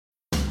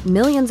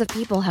Millions of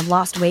people have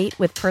lost weight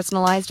with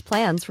personalized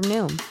plans from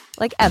Noom.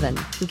 Like Evan,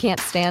 who can't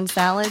stand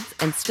salads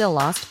and still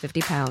lost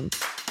 50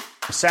 pounds.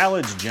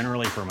 Salads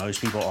generally for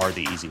most people are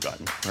the easy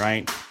button,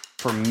 right?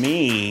 For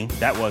me,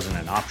 that wasn't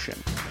an option.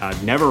 I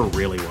never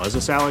really was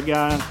a salad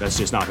guy. That's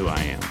just not who I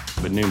am.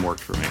 But Noom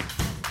worked for me.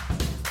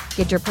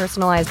 Get your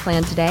personalized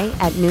plan today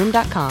at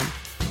Noom.com.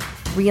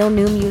 Real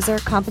Noom user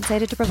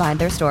compensated to provide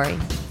their story.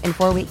 In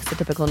 4 weeks, the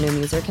typical Noom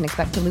user can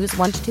expect to lose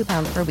 1 to 2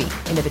 pounds per week.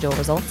 Individual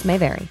results may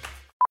vary.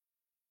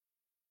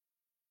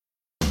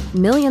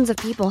 Millions of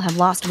people have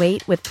lost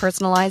weight with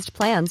personalized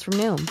plans from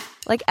Noom.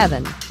 Like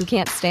Evan, who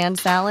can't stand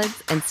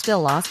salads and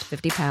still lost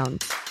 50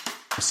 pounds.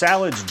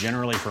 Salads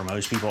generally for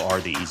most people are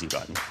the easy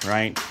button,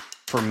 right?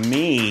 For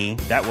me,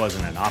 that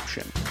wasn't an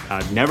option.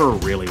 I never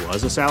really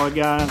was a salad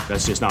guy.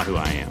 That's just not who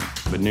I am.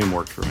 But Noom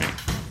worked for me.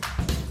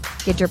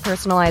 Get your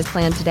personalized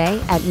plan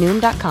today at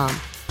Noom.com.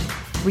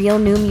 Real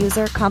Noom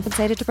user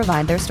compensated to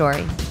provide their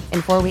story.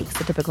 In 4 weeks,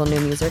 the typical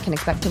Noom user can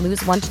expect to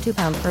lose 1 to 2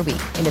 pounds per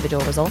week.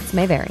 Individual results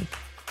may vary.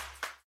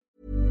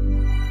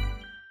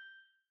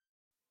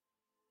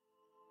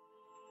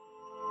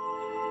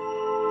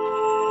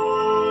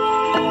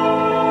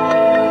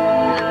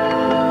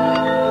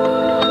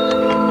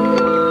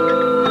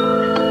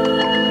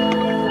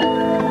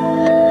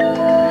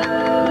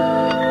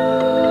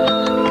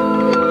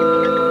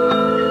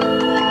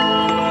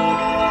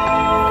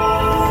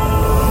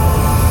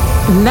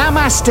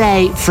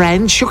 Namaste,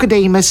 friends,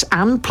 Shukademus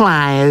and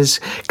Pliers,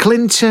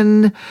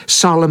 Clinton,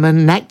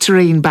 Solomon,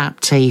 Nectarine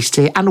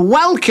Baptiste, and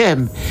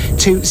welcome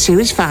to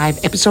Series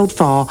 5, Episode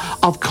 4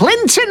 of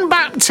Clinton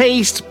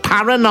Baptiste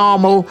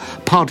Paranormal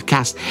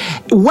Podcast.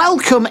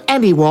 Welcome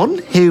anyone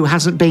who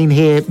hasn't been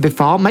here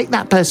before. Make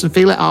that person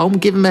feel at home.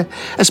 Give them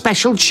a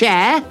special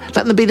chair.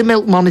 Let them be the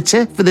milk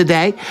monitor for the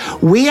day.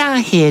 We are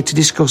here to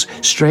discuss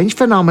strange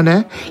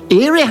phenomena,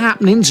 eerie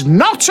happenings,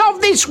 not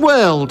of this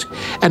world,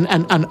 and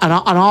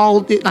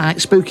all like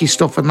spooky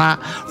stuff and that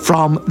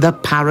from the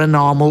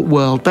paranormal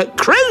world. But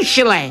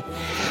crucially,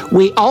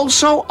 we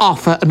also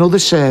offer another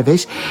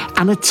service,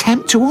 an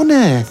attempt to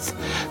unearth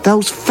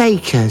those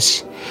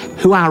fakers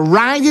who are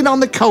riding on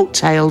the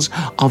coattails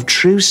of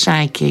true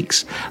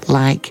psychics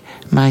like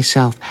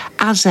myself.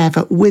 As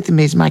ever, with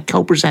me is my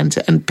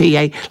co-presenter and PA,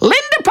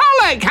 Linda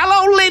Pollock.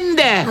 Hello,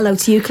 Linda. Hello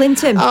to you,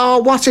 Clinton. Oh,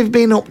 what have you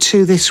been up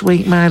to this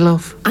week, my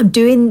love? I'm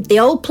doing the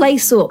old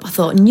place up. I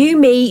thought, new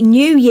me,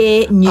 new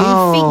year, new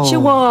feature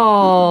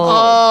wall.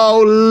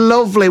 Oh,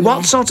 lovely. Yeah.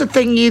 What sort of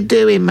thing are you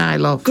doing, my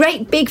love?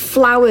 Great big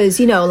flowers,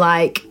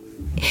 like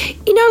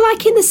in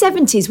the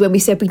 70s when we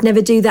said we'd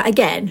never do that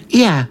again?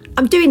 Yeah.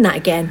 I'm doing that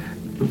again.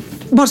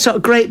 What sort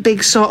of great big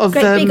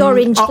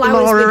orange flowers?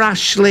 Laura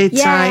Ashley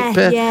type?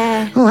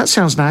 Yeah. Oh, that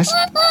sounds nice.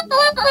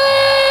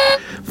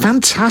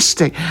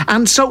 Fantastic.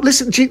 And so,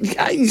 listen,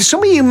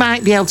 some of you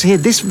might be able to hear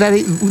this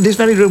very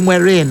room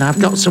we're in. I've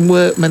got some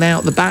workmen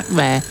out the back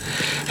there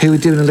who are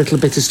doing a little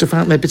bit of stuff,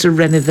 aren't they? A bit of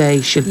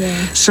renovation.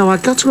 Yeah. So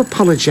I've got to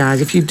apologise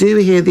if you do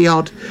hear the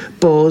odd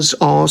buzz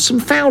or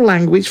some foul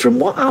language from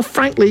what are,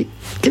 frankly,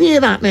 can you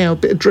hear that now? A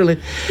bit of drilling.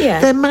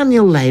 Yeah. They're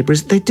manual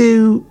labourers.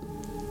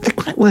 They're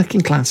quite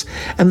working class,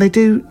 and they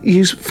do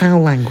use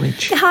foul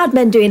language. They're hard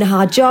men doing a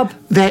hard job.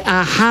 They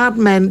are hard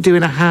men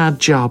doing a hard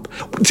job.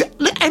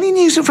 Any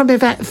news from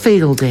Yvette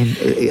Fielding?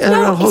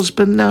 Her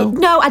husband, no?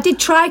 No, I did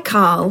try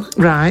Carl.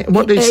 Right,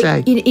 what did he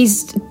say?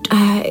 He's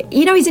a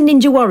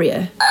ninja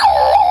warrior.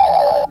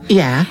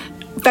 Yeah.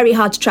 Very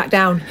hard to track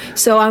down.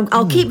 So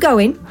I'll keep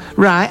going.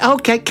 Right,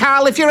 OK.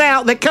 Carl, if you're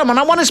out there, come on,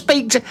 I want to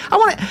speak to...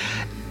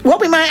 What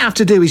we might have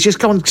to do is just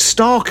go and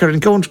stalk her and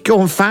go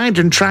and find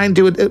her and try and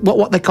do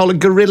what they call a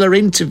guerrilla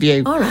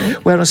interview. All right.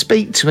 Where I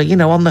speak to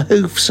her, on the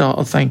hoof sort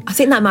of thing. I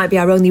think that might be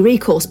our only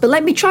recourse, but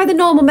let me try the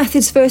normal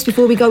methods first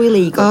before we go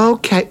illegal.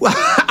 OK. Well,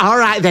 all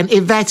right then,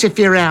 Yvette, if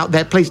you're out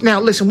there, please. Now,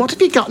 listen, what have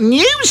you got?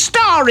 News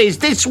stories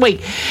this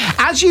week.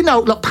 As you know,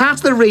 look, part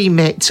of the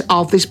remit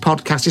of this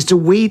podcast is to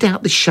weed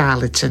out the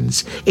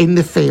charlatans in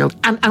the field.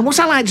 And what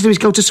I like to do is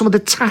go to some of the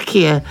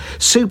tackier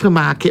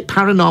supermarket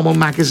paranormal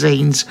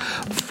magazines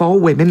for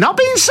women. Not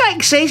being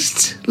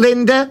sexist,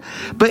 Linda,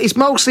 but it's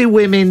mostly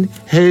women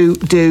who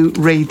do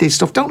read this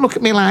stuff. Don't look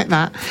at me like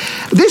that.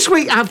 This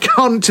week I've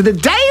gone to the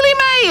Daily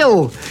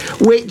Mail,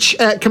 which,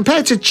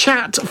 compared to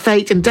Chat,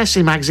 Fate and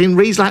Destiny magazine,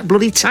 reads like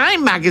bloody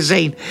Time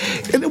magazine.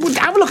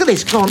 Have a look at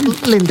this. Go on,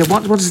 Linda,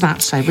 what does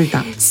that say? Read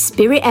that.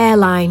 Spirit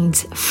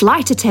Airlines.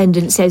 Flight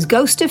attendant says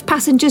ghost of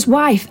passenger's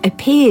wife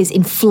appears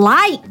in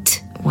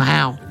flight.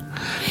 Wow.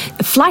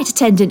 A flight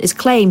attendant has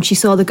claimed she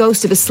saw the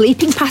ghost of a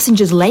sleeping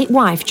passenger's late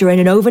wife during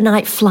an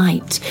overnight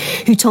flight,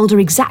 who told her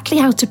exactly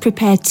how to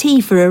prepare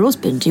tea for her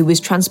husband who was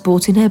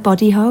transporting her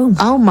body home.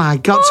 Oh, my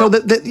God. So,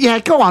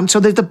 go on. So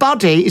the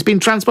body is being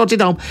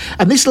transported home,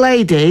 and this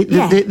lady,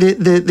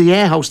 the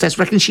air hostess,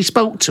 reckons she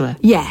spoke to her?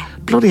 Yeah.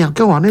 Bloody hell,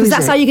 go on, who is it? Because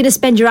that's how you're going to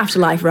spend your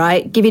afterlife,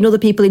 right? Giving other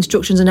people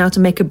instructions on how to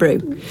make a brew.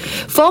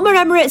 Former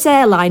Emirates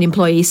Airline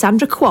employee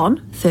Sandra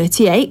Kwan,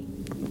 38,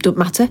 don't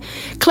matter,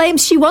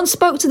 claims she once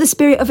spoke to the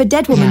spirit of a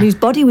dead woman whose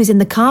body was in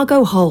the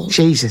cargo hold.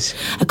 Jesus.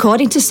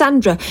 According to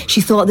Sandra,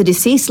 she thought the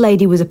deceased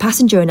lady was a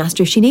passenger and asked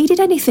her if she needed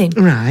anything.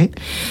 Right.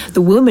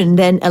 The woman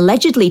then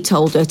allegedly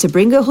told her to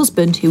bring her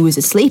husband, who was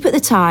asleep at the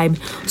time,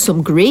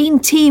 some green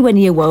tea when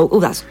he awoke. Oh,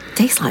 that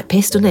tastes like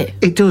piss, doesn't it?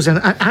 It does, and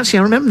actually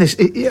I remember this.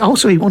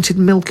 Also, he wanted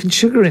milk and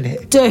sugar in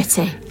it.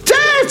 Dirty.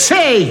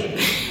 Dirty!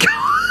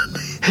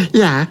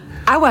 Yeah.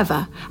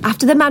 However,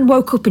 after the man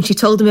woke up and she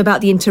told him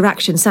about the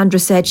interaction, Sandra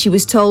said she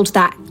was told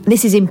that,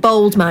 this is in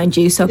bold, mind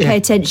you, so pay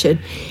attention,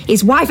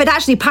 his wife had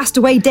actually passed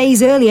away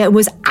days earlier and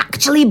was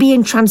actually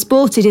being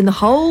transported in the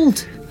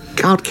hold.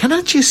 God, can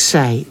I just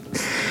say,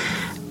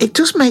 it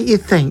does make you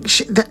think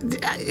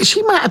that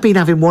she might have been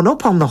having one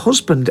up on the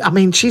husband. I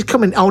mean, she's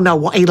coming,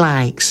 what he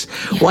likes.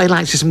 Yeah. What he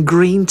likes is some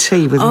green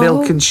tea with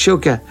milk and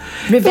sugar.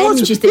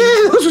 Revenge, you think?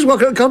 Yeah, the husband's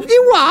walking up and goes,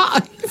 you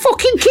what? You're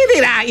fucking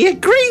kidding, aren't you?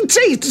 Green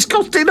tea's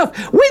disgusting enough.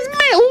 With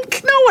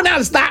milk? No one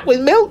has that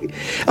with milk.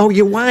 Oh,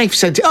 your wife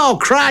said, oh,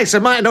 Christ, I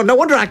might not. No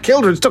wonder I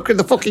killed her and stuck her in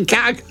the fucking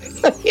cargo.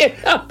 You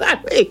know what I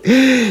mean?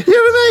 You know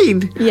what I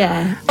mean?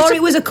 Yeah. Or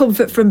it was a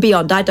comfort from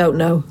beyond, I don't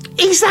know.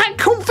 Is that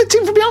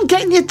comforting from beyond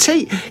getting your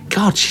tea?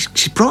 God,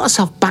 she brought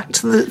herself back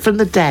from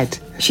the dead.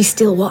 She's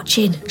still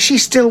watching.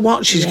 She's still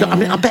watching. Yeah. I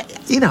mean, I bet,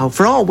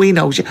 for all we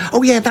know,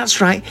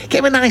 that's right. Get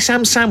him a nice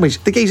ham sandwich.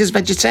 The geezer's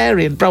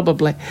vegetarian,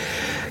 probably.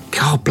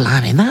 God,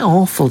 blimey, isn't that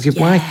awful? Your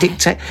wife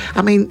dictate.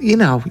 I mean, you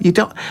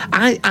don't.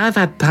 I've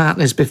had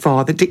partners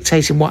before that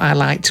dictating what I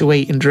like to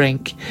eat and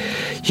drink.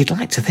 You'd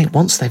like to think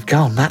once they've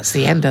gone, that's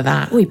the end of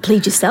that. Well, you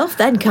plead yourself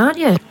then, can't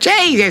you?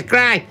 Jesus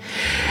Christ.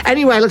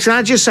 Anyway, look, so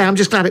I just say I'm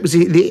just glad it was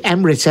the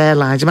Emirates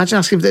Airlines. Imagine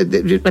asking for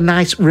a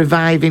nice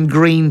reviving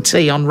green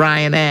tea on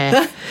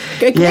Ryanair.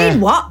 A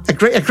green what? A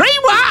green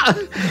what?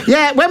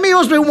 Yeah, when my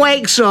husband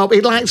wakes up,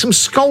 he'd like some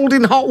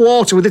scalding hot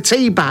water with a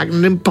tea bag and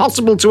an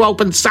impossible to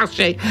open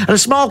sachet and a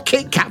small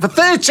Kit Kat for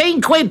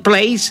 13 quid,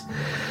 please.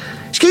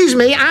 Excuse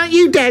me, aren't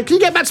you dead? Can you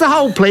get back to the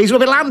hold, please? We'll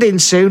be landing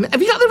soon. Have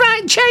you got the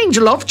right change,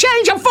 love?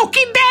 Change, I'm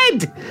fucking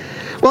dead.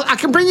 Well, I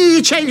can bring you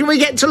your change when we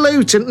get to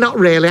Luton. Not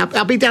really.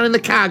 I'll be down in the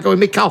car going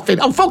my coffin.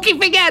 Oh, fucking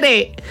forget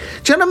it.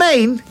 Do you know what I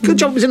mean? Good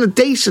job it was in a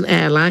decent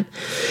airline.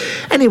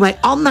 Anyway,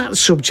 on that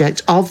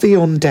subject of the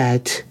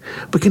undead,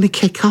 we're going to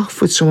kick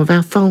off with some of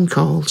our phone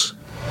calls.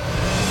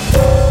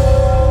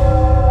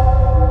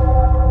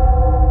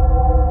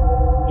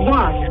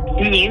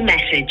 New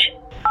message.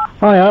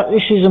 Hiya,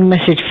 this is a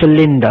message for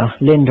Linda.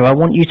 Linda, I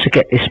want you to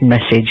get this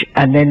message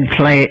and then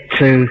play it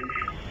to...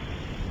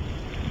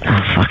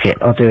 Oh, fuck it,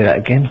 I'll do that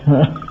again.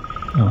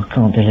 I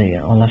can't delete it.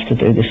 I'll have to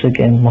do this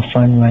again. My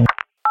phone rang.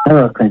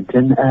 Hello,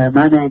 Clinton.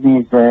 My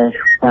name is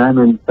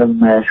Simon from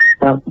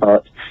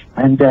Stockport,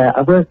 and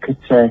I work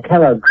at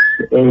Kellogg's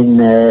in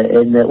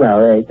let's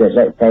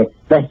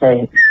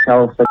say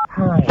Salford.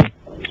 Hi,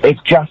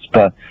 it's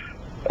Jasper.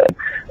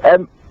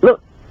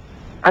 Look,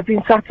 I've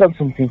been sat on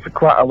something for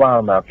quite a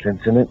while now,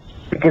 Clinton. It's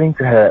beginning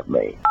to hurt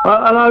me.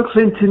 Hello,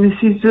 Clinton.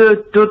 This is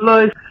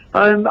Dudley.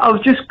 I was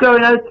just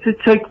going out to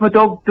take my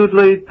dog,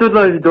 Dudley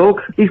the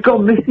dog. He's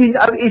gone missing.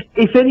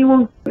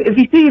 If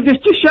you see him,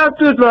 just shout,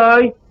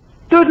 Dudley.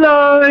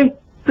 Dudley.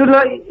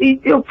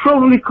 He'll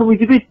probably come.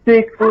 He's a bit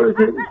sick.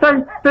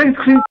 Thanks,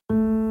 Clinton.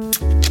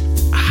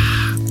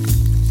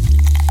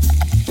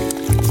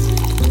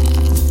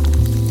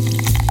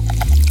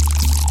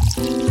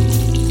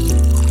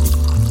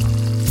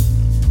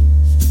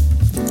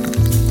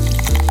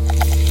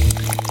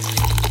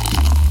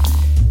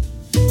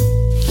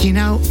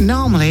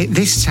 Normally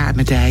this time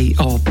of day,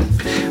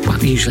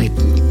 usually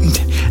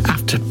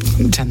after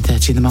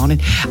 10:30 in the morning,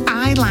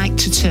 I like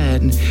to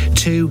turn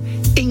to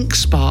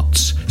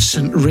Inkspot's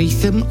St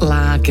Wreatham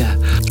Lager.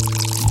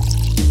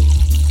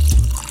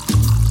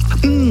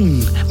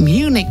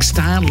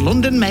 Munich-style,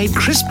 London-made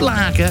crisp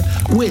lager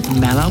with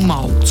mellow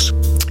malts.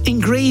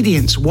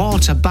 Ingredients: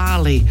 water,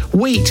 barley,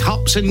 wheat,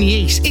 hops and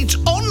yeast. It's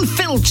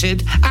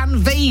unfiltered and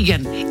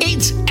vegan.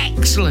 It's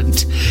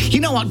excellent. You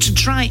know what? To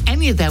try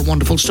any of their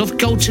wonderful stuff,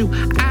 go to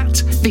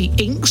 @the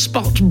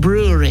Inkspot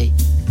Brewery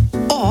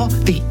or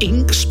the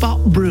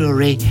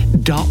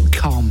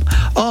inkspotbrewery.com.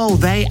 Oh,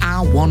 they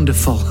are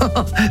wonderful.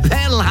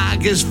 Their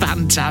lager's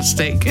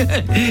fantastic.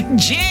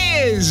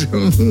 Cheers!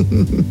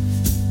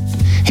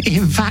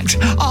 In fact,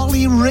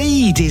 Ollie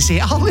Reed, is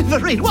it? Oliver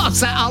Reed. What's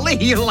that, Ollie?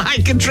 You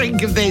like a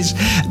drink of this?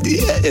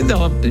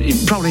 No,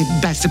 probably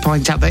best to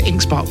point out that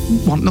Inkspot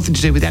want nothing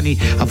to do with any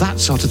of that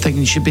sort of thing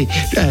and should be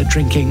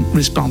drinking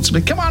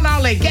responsibly. Come on,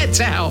 Ollie, get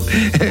out.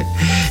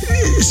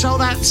 So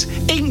that's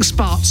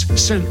Inkspot's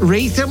St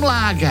Wreatham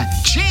Lager.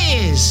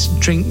 Cheers.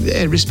 Drink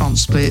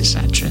responsibly,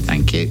 etc.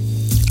 Thank you.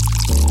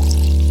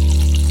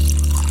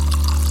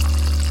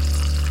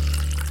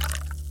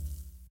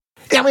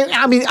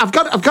 I mean, I've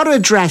got to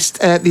address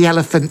the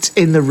elephant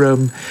in the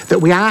room,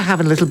 that we are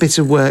having a little bit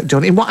of work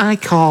done in what I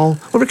call,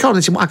 we're recording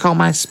this in what I call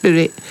my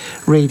spirit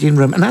reading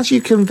room. And as you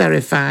can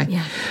verify,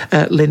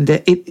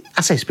 Linda,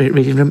 I say spirit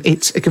reading room,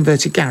 it's a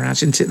converted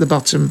garage, isn't it, at the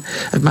bottom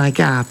of my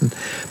garden.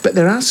 But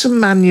there are some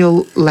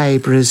manual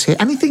labourers here.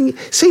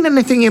 Seen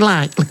anything you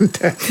like,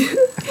 Linda?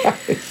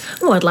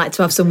 Oh, I'd like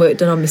to have some work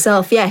done on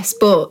myself, yes,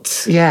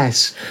 but...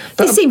 Yes.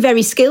 They seem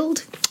very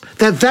skilled.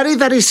 They're very,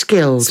 very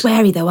skilled.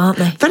 Sweary, though, aren't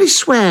they? Very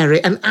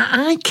sweary. And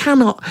I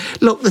cannot...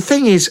 Look, the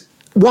thing is,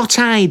 what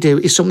I do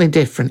is something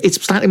different. It's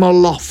slightly more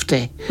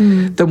lofty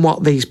than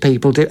what these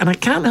people do. And I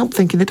can't help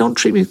thinking they don't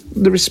treat me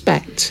with the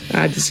respect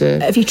I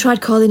deserve. Have you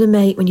tried calling a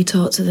mate when you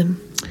talk to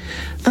them?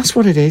 That's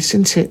what it is,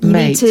 isn't it,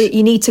 mate?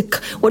 You need to,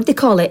 what do they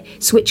call it?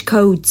 Switch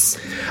codes.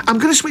 I'm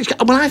going to switch...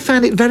 Well, I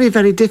find it very,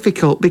 very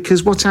difficult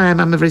because what I am,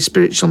 I'm a very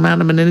spiritual man,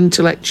 I'm an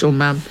intellectual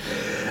man.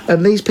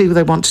 And these people,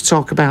 they want to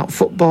talk about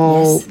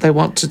football, they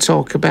want to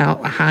talk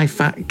about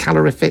high-fat,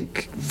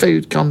 calorific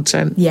food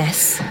content.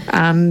 Yes.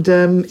 And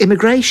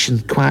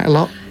immigration quite a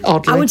lot,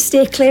 oddly. I would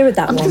steer clear of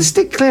that one. I'm going to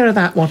stick clear of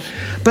that one.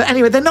 But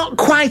anyway, they're not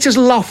quite as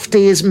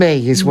lofty as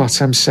me, is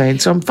what I'm saying.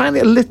 So I'm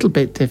finding it a little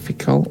bit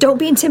difficult. Don't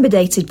be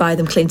intimidated by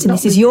them, Clinton.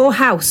 This is your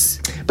house.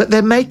 But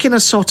they're making a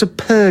sort of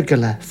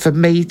pergola for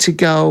me to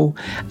go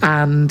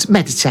and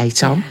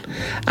meditate on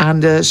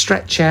and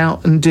stretch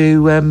out and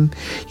do,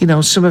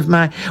 some of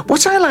my...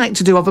 What I like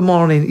to do of a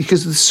morning,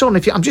 because the sun,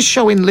 I'm just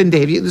showing Linda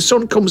here, the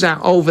sun comes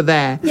out over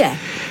there. Yeah.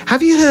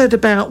 Have you heard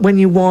about when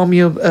you warm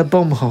your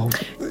bum hole?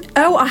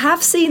 Oh, I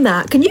have seen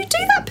that. Can you do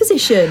that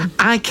position?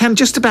 I can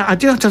just about. I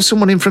do have to have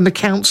someone in from the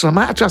council. I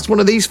might have to ask one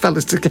of these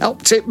fellas to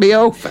help tip me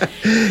over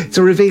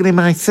to revealing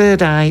my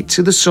third eye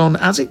to the sun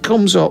as it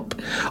comes up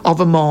of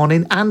a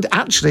morning. And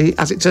actually,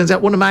 as it turns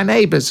out, one of my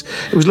neighbours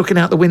who was looking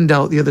out the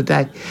window the other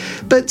day.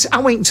 But I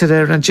winked at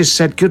her and just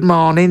said good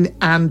morning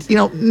and,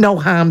 no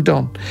harm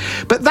done.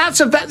 But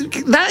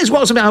that is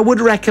what something I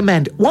would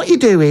recommend. What you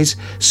do is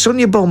sun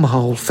your bum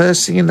hole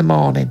first thing in the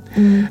morning.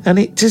 And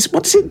it just,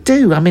 what does it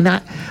do? I mean,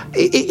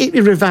 it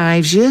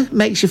revives you,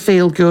 makes you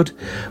feel good,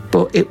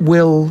 but it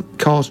will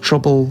cause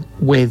trouble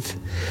with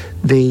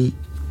the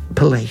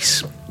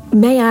police.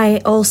 May I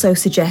also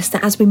suggest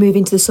that as we move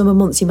into the summer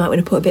months, you might want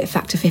to put a bit of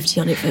Factor 50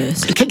 on it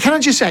first? Can I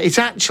just say, it's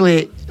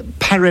actually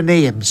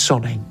perineum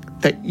sunning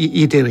that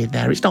you're doing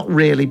there. It's not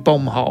really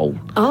bum hole,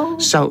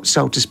 so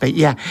to speak.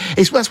 Yeah,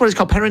 that's what it's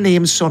called,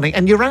 perineum sunning.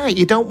 And you're right,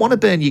 you don't want to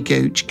burn your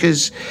gooch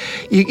because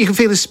you can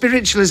feel as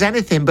spiritual as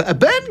anything, but a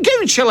burnt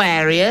goochal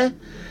area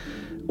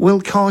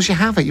will cause you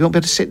havoc. You won't be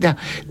able to sit down.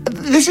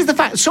 This is the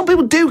fact. Some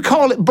people do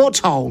call it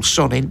butthole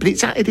sunning, but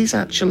it is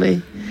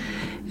actually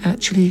a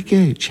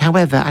gooch.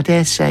 However, I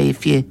dare say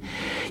if your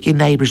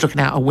neighbour is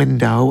looking out a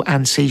window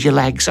and sees your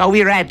legs over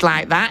your head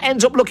like that,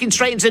 ends up looking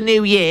straight into the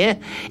new year,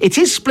 it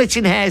is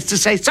splitting hairs to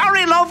say,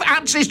 sorry, love,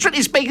 actually,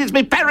 strictly speaking, it's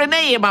my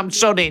perineum I'm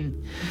sunning.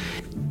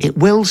 It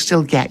will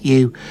still get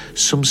you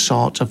some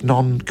sort of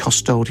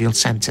non-custodial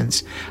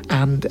sentence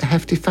and a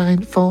hefty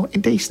fine for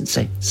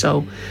indecency.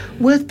 So,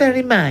 worth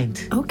bearing in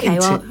mind. Okay,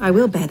 well, I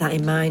will bear that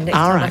in mind next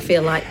time I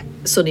feel like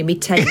sunning me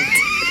taint.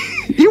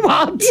 You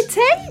what? Your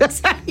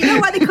taint. You know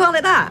why they call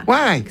it that?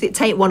 Why? Because it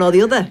taint one or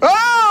the other.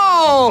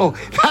 Oh,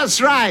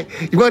 that's right.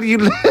 Well, you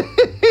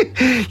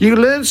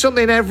learn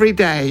something every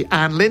day,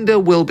 and Linda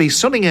will be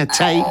sunning her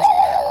taint.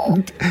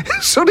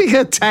 As soon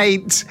as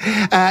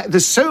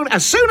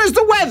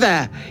the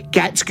weather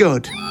gets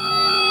good.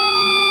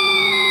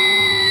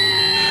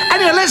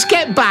 Anyway, let's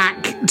get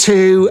back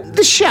to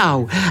the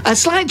show. A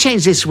slight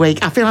change this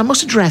week. I feel I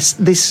must address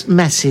this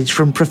message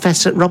from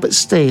Professor Robert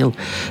Steele,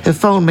 who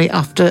phoned me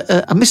after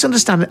a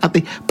misunderstanding at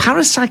the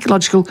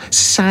Parapsychological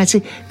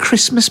Society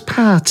Christmas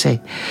party.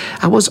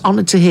 I was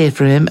honoured to hear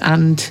from him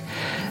and,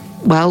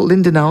 well,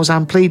 Linda knows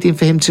I'm pleading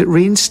for him to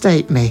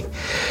reinstate me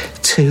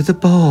to the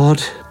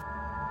board.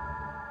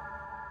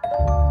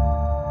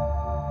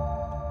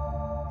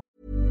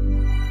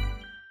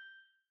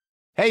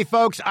 Hey,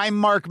 folks, I'm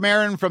Mark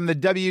Maron from the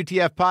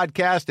WTF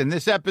Podcast, and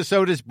this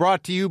episode is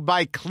brought to you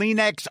by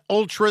Kleenex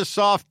Ultra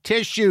Soft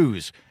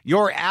Tissues,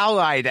 your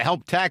ally to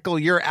help tackle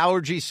your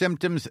allergy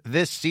symptoms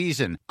this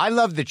season. I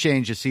love the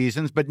change of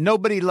seasons, but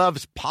nobody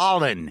loves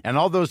pollen and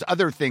all those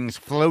other things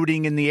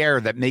floating in the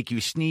air that make you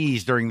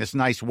sneeze during this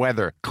nice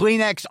weather.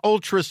 Kleenex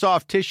Ultra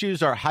Soft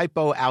Tissues are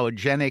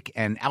hypoallergenic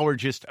and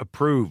allergist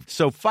approved,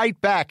 so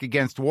fight back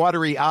against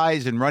watery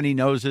eyes and runny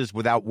noses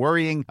without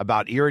worrying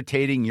about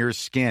irritating your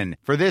skin.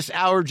 For this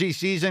allergy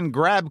season,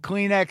 grab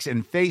Kleenex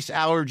and face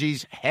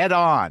allergies head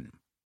on.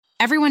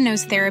 Everyone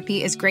knows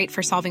therapy is great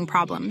for solving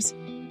problems,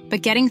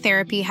 but getting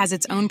therapy has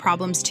its own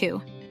problems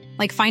too,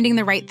 like finding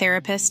the right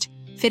therapist,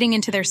 fitting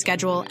into their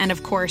schedule, and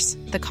of course,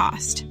 the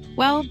cost.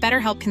 Well,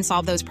 BetterHelp can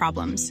solve those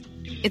problems.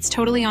 It's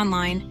totally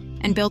online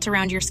and built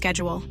around your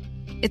schedule.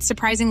 It's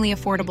surprisingly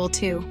affordable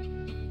too.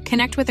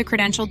 Connect with a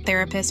credentialed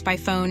therapist by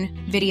phone,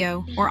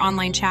 video, or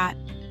online chat,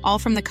 all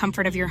from the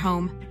comfort of your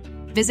home.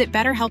 Visit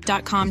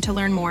BetterHelp.com to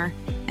learn more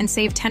and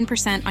save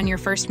 10% on your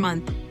first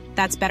month.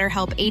 That's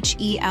BetterHelp,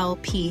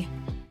 H-E-L-P.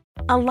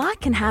 A lot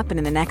can happen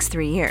in the next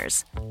 3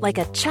 years. Like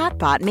a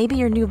chatbot may be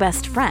your new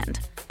best friend.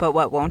 But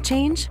what won't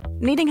change?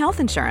 Needing health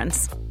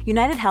insurance.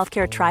 United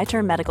Healthcare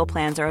Tri-Term Medical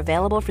Plans are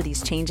available for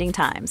these changing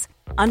times.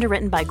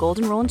 Underwritten by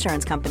Golden Rule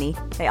Insurance Company,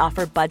 they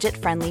offer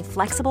budget-friendly,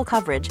 flexible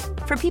coverage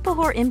for people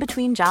who are in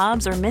between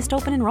jobs or missed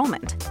open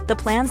enrollment. The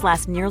plans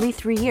last nearly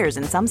 3 years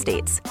in some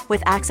states,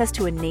 with access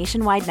to a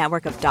nationwide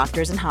network of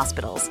doctors and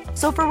hospitals.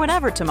 So for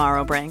whatever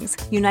tomorrow brings,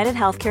 United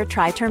Healthcare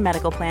Tri-Term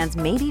Medical Plans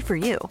may be for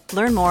you.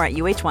 Learn more at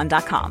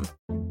uh1.com.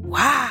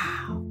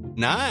 Wow.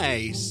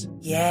 Nice.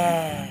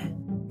 Yeah.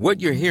 What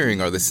you're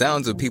hearing are the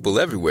sounds of people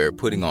everywhere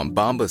putting on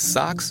Bombas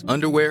socks,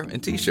 underwear,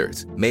 and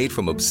T-shirts made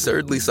from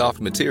absurdly soft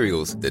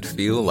materials that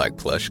feel like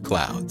plush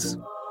clouds.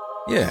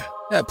 Yeah,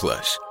 that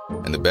plush.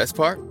 And the best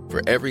part?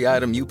 For every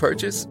item you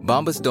purchase,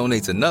 Bombas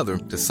donates another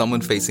to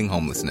someone facing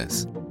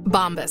homelessness.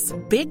 Bombas.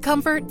 Big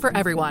comfort for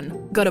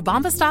everyone. Go to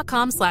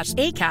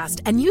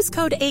bombas.com/ACAST and use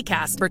code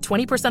ACAST for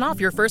 20% off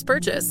your first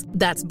purchase.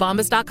 That's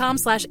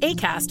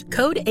bombas.com/ACAST.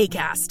 Code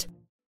ACAST.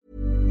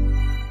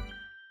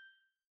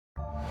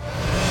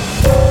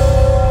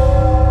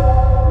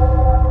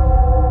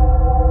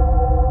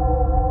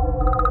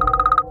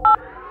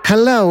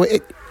 Hello,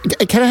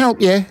 can I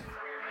help you?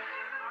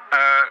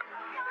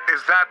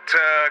 Is that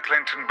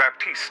Clinton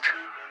Baptiste?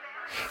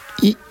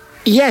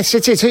 Yes,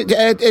 it is.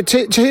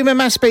 To whom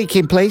am I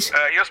speaking, please?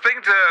 You're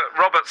speaking to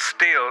Robert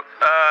Steele.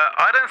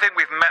 I don't think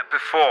we've met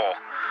before.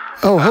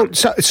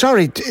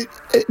 Sorry,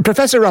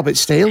 Professor Robert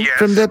Steele. Yes.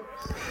 From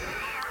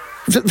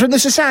the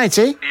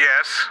Society?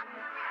 Yes.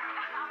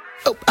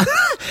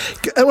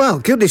 Oh, well,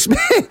 goodness me.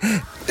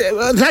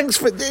 Well, thanks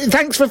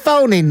for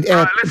phoning,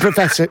 listen,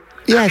 Professor.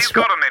 Yes. Have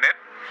you got a minute?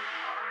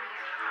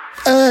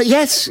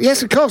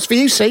 Yes, of course, for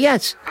you, sir,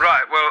 yes.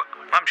 Right, well,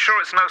 I'm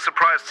sure it's no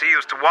surprise to you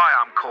as to why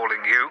I'm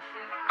calling you.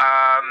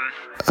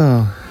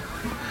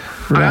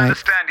 Right. I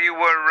understand you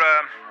were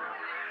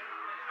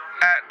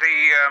at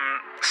the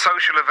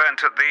social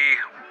event at the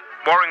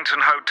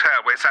Warrington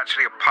Hotel, where it's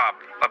actually a pub,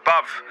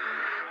 above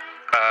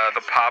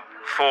the pub,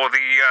 for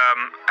the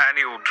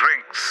annual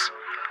drinks.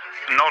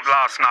 Not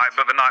last night,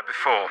 but the night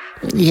before.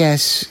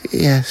 Yes.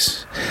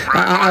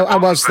 Right, I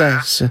was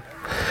there, sir.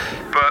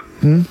 But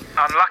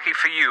unlucky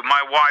for you,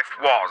 my wife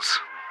was.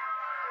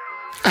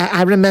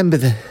 I remember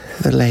the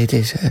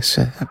lady,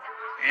 sir.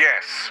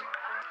 Yes.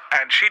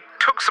 And she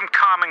took some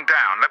calming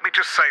down, let me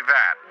just say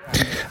that.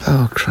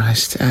 Oh,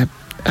 Christ.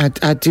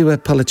 I do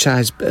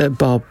apologise,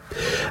 Bob.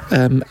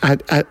 Sorry,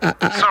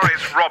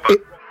 it's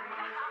Robert.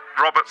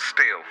 Robert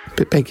Steele.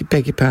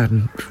 Beg your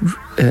pardon,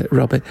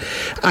 Robert.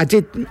 I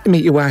did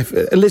meet your wife,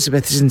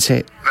 Elizabeth, isn't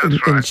it?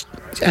 That's right.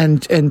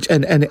 And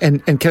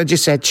can I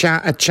just say, a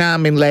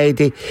charming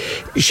lady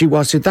she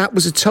was. So that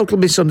was a total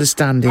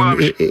misunderstanding. Well,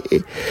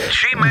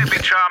 she may be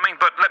charming,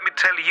 but let me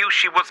tell you,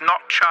 she was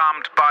not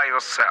charmed by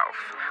yourself.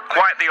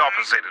 Quite the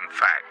opposite, in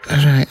fact.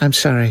 All right, I'm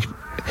sorry.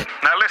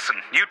 Now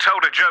listen, you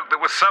told a joke that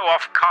was so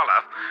off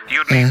colour,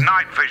 you'd need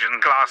night vision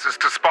glasses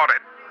to spot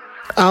it.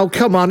 Oh,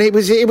 come on! It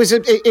was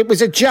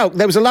a joke.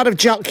 There was a lot of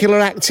jocular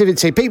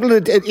activity. People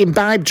had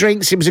imbibed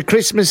drinks. It was a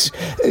Christmas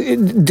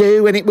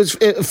do, and it was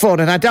fun.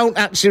 And I don't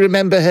actually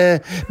remember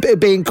her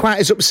being quite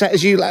as upset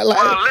as you like to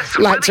make out.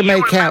 Whether you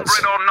remember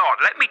it or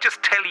not, let me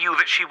just tell you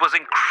that she was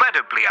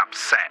incredibly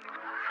upset.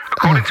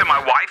 According to my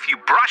wife, you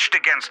brushed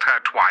against her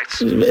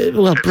twice.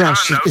 Well,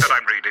 brushed. It's her note that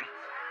I'm reading.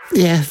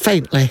 Yeah,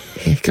 faintly.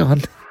 Go on.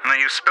 And then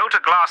you spilt a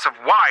glass of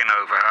wine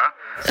over her.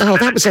 Oh,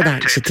 that was an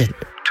accident.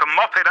 To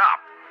mop it up.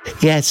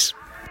 Yes.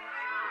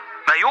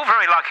 Now, you're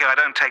very lucky I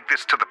don't take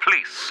this to the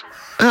police.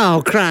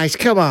 Oh, Christ,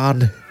 come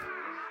on.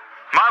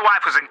 My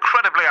wife was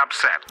incredibly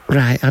upset.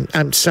 Right,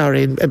 I'm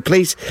sorry. And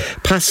please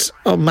pass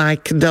on my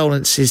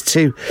condolences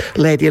to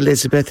Lady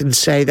Elizabeth and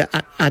say that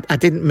I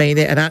didn't mean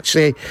it. And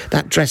actually,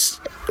 that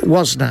dress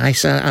was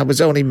nice. I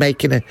was only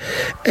making a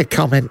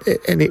comment.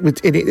 And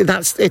if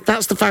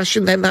that's the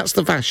fashion, then that's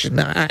the fashion.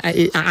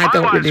 I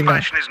don't really know. My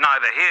wife's fashion is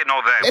neither here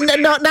nor there.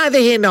 Neither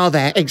here nor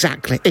there.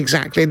 Exactly.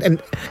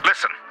 And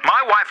listen,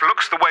 my wife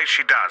looks the way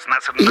she does, and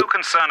that's of no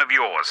concern of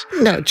yours.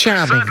 No,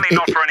 charming. Certainly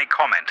not for any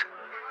comment.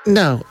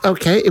 No,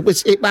 okay.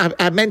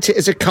 I meant it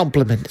as a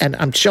compliment, and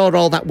I'm sure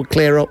all that will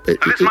clear up. Now,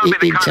 this might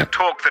be the kind of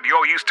talk that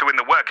you're used to in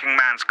the working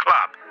man's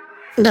club.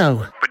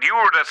 No. But you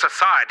were at a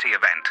society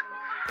event.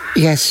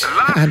 Yes,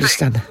 I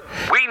understand.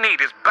 Thing we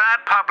need is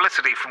bad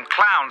publicity from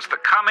clowns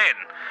that come in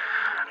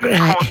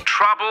and cause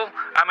trouble.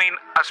 I mean,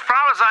 as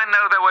far as I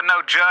know, there were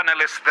no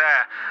journalists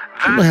there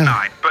that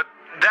night, but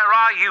there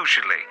are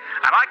usually,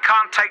 and I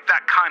can't take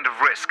that kind of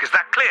risk. Is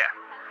that clear?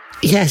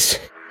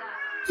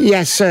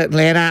 Yes,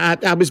 certainly, and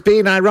I was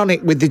being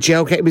ironic with the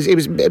joke. It was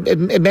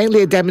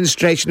mainly a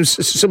demonstration of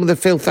some of the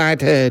filth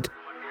I'd heard.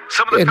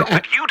 Some of the filth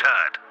that you'd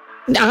heard?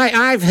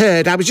 I've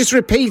heard. I was just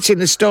repeating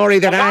the story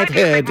that I'd heard.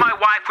 Why do you think my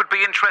wife would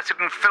be interested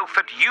in filth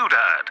that you'd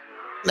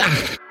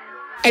heard?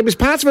 It was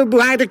part of a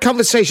wider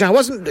conversation. I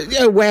wasn't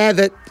aware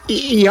that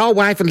your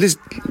wife and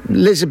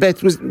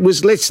Elizabeth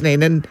was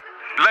listening, and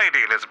Lady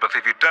Elizabeth,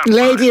 if you don't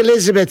Lady mind.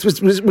 Elizabeth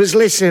was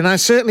listening. I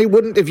certainly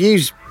wouldn't have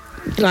used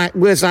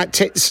words like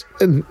tits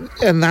and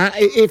that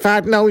if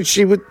I'd known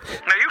she would.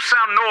 Now, you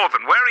sound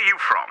northern. Where are you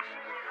from?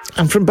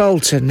 I'm from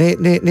Bolton,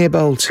 near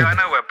Bolton. Yeah, I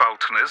know where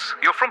Bolton is.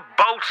 You're from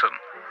Bolton?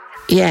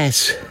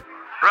 Yes.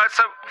 Right,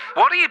 so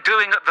what are you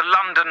doing at the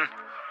London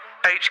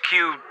HQ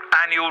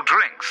annual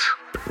drinks?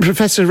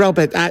 Professor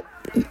Robert,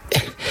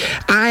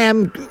 I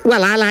am,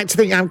 well, I like to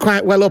think I'm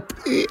quite well up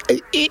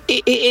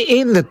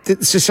in the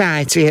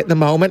society at the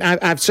moment.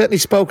 I've certainly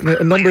spoken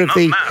at a number of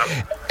the...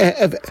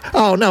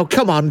 oh, no,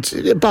 come on,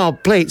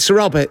 Bob, please, Sir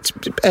Robert,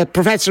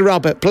 Professor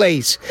Robert,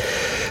 please.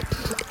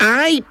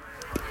 I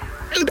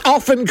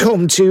often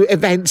come to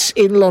events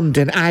in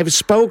London. I've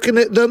spoken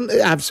at them.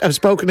 I've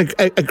spoken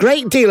a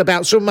great deal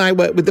about some of my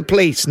work with the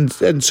police and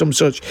some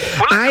such.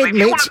 Well, listen, I admit, if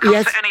you want to come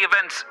yes. to any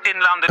events in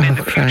London in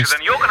the future,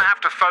 then you're going to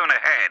have to phone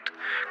ahead,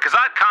 because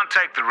I can't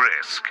take the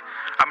risk.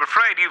 I'm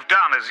afraid you've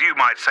done, as you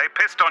might say,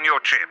 pissed on your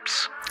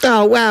chips.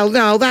 Oh, well,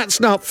 no, that's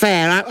not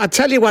fair. I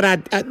tell you what,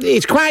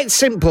 it's quite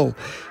simple.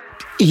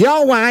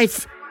 Your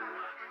wife...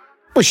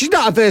 Well, she's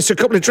not averse to a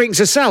couple of drinks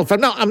herself.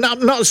 I'm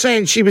not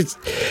saying she was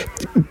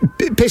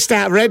pissed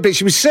out of her head, but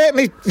she was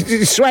certainly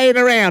swaying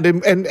around.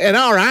 And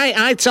all right,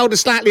 I told a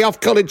slightly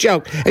off-coloured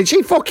joke, and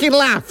she fucking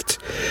laughed.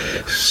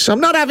 So I'm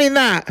not having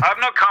that. I've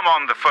not come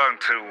on the phone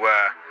to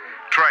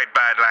trade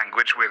bad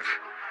language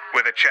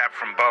with a chap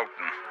from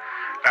Bolton.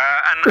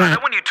 And I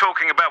don't want you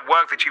talking about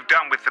work that you've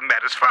done with the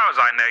Met. As far as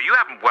I know, you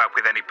haven't worked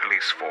with any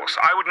police force.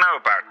 I would know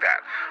about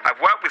that.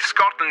 I've worked with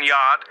Scotland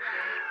Yard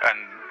and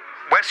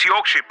West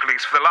Yorkshire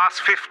Police for the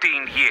last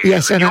 15 years.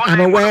 Yes, and I'm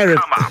aware of...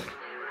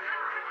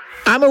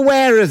 I'm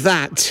aware of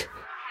that.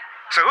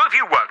 So who have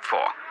you worked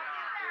for?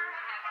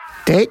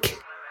 Dick?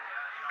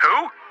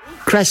 Who?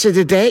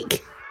 Cressida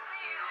Dick.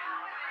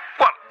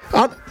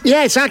 What?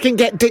 Yes, I can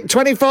get Dick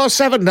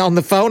 24/7 on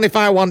the phone if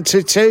I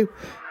wanted to.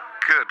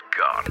 Good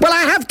God. Well,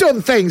 I have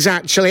done things,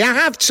 actually. I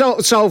have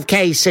solved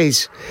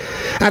cases.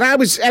 And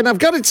I've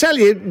got to tell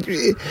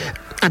you,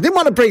 I didn't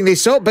want to bring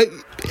this up, but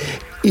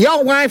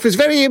your wife was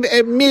very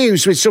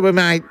amused with some of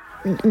my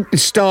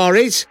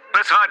stories.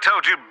 Listen, I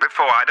told you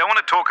before, I don't want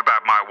to talk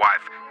about my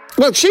wife.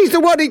 Well, she's the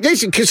one who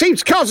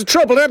seems to cause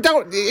trouble, and I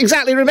don't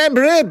exactly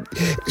remember her.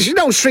 She's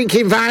no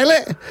shrinking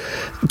violet,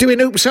 doing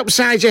oops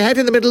upside your head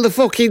in the middle of the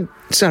floor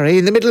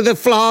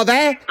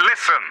there.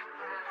 Listen,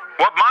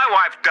 what my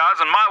wife does,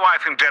 and my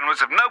wife in general,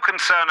 is of no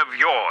concern of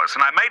yours,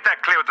 and I made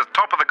that clear at the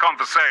top of the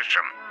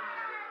conversation.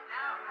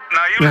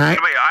 Now, you listen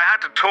to me. I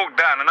had to talk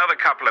down another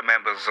couple of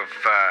members of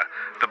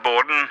the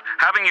board and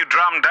having you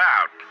drummed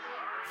out.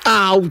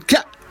 Oh,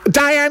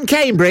 Diane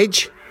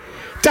Cambridge?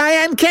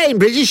 Diane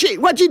Cambridge? Is she...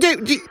 What do you do?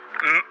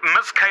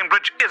 Miss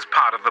Cambridge is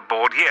part of the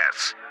board,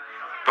 yes.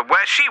 But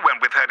where she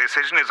went with her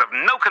decision is of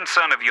no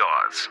concern of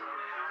yours.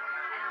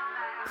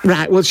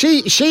 Right, well,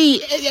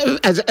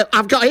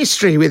 I've got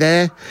history with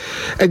her,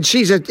 and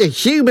she's a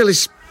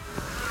humorless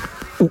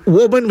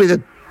woman with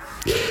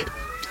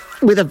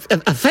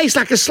a face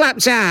like a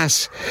slapped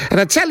ass. And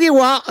I tell you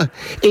what,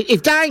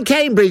 if Diane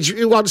Cambridge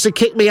wants to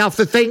kick me off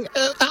the thing,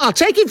 I'll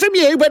take it from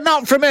you, but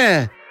not from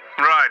her.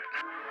 Right.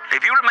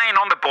 If you remain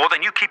on the board,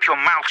 then you keep your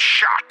mouth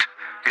shut.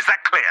 Is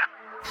that clear?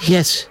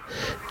 Yes.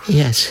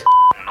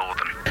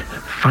 Northern.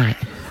 Right.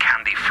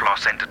 Candy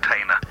Floss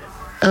Entertainer.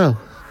 Oh.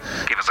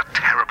 Give us a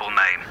terrible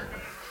name.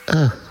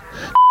 Oh.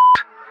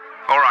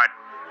 All right.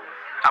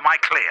 Am I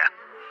clear?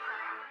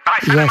 I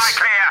said, yes. Am I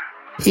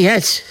clear?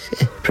 Yes,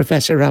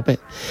 Professor Robert.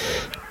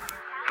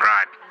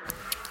 Right.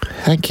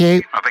 Thank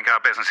you. I think our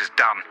business is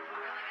done.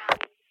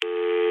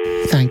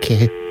 Thank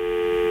you.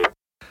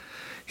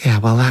 Yeah,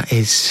 well,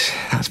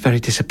 that's very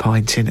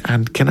disappointing.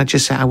 And can I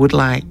just say, I would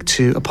like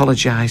to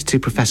apologise to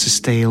Professor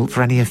Steele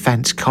for any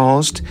offence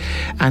caused,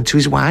 and to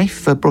his wife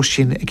for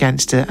brushing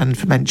against her and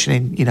for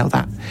mentioning,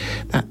 that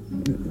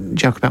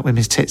joke about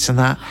women's tits and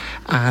that,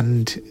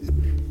 and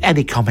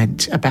any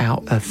comment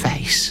about her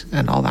face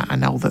and all that. I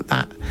know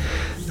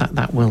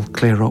that will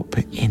clear up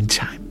in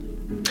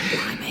time.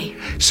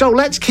 So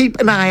let's keep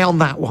an eye on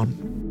that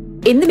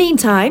one. In the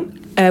meantime,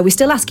 we're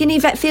still asking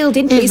Yvette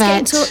Fielding, please get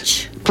in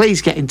touch.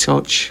 Please get in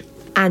touch.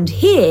 And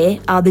here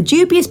are the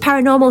dubious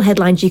paranormal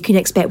headlines you can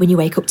expect when you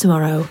wake up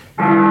tomorrow.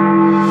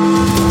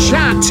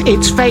 Chat,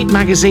 it's Fate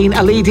magazine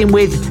are leading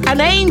with an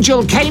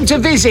angel came to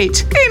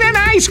visit in an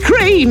ice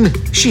cream.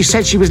 She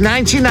said she was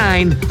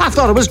 99. I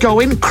thought I was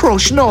going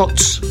crush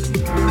nuts.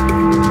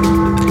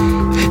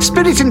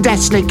 Spirit and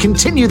Destiny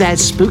continue their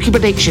spooky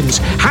predictions.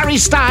 Harry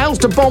Styles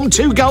to bomb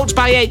 2 goats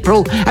by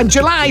April, and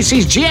July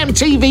sees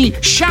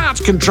GMTV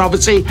shart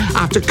controversy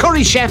after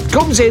Curry Chef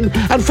comes in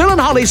and Phil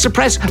and Holly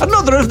suppress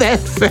another of their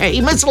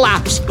famous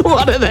laughs.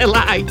 What are they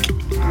like?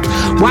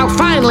 While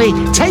finally,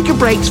 Take a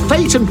Break's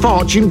Fate and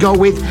Fortune go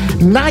with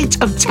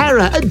Night of Terror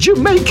at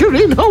Jamaica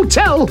Inn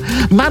Hotel.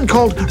 Man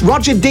called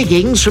Roger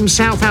Diggings from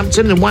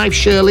Southampton and wife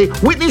Shirley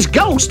witnessed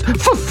ghost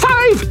for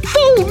 5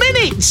 full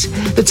minutes.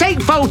 They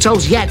take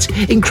photos, yet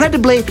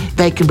incredibly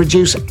they can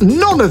produce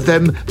none of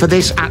them for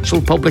this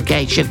actual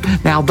publication.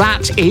 Now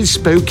that is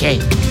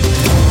spooky.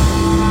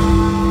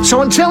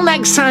 So until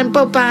next time,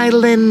 bye-bye,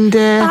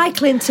 Linda. Bye,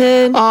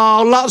 Clinton.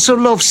 Oh, lots of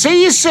love.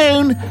 See you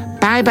soon.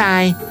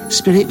 Bye-bye.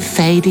 Spirit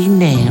fading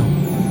now.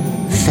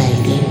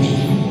 Fading now.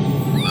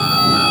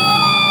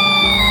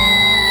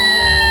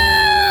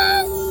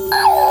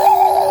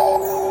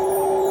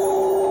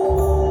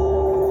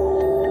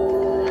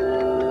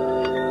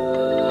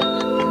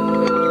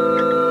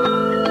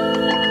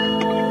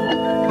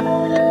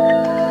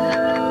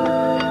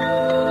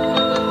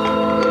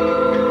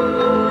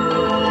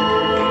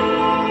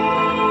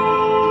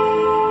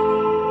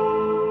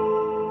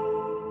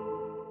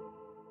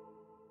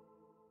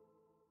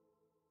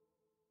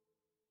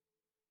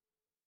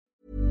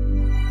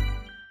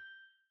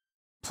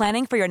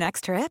 Planning for your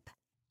next trip?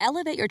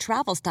 Elevate your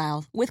travel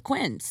style with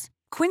Quince.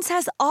 Quince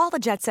has all the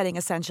jet-setting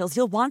essentials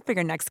you'll want for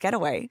your next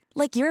getaway,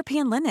 like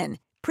European linen,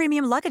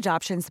 premium luggage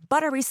options,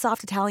 buttery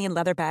soft Italian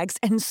leather bags,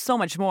 and so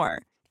much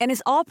more. And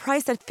is all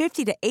priced at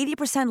 50 to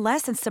 80%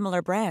 less than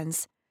similar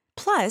brands.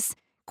 Plus,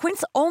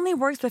 Quince only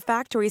works with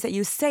factories that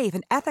use safe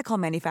and ethical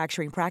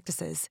manufacturing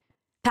practices.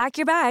 Pack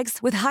your bags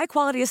with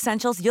high-quality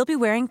essentials you'll be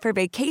wearing for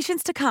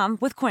vacations to come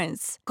with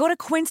Quince. Go to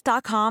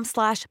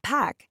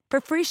quince.com/pack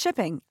for free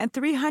shipping and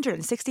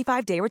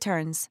 365-day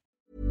returns.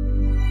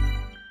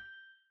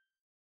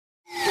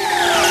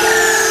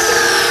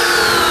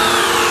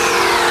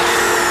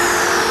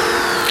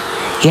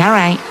 Yeah,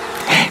 right.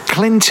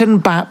 Clinton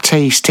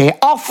Baptiste here,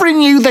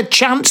 offering you the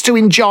chance to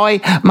enjoy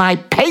my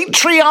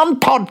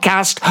Patreon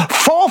podcast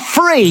for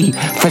free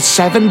for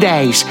 7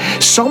 days.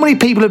 So many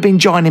people have been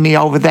joining me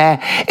over there.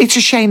 It's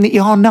a shame that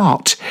you're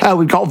not.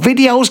 We've got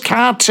videos,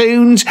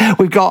 cartoons,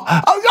 we've got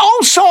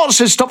all sorts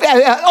of stuff,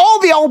 all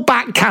the old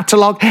back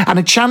catalogue, and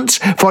a chance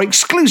for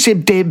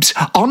exclusive dibs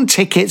on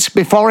tickets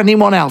before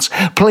anyone else.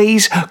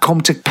 Please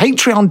come to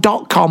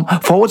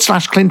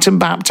patreon.com/Clinton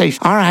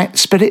Baptiste. All right,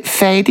 spirit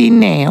fading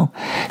now.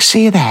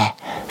 See you there.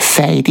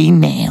 Fading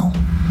now.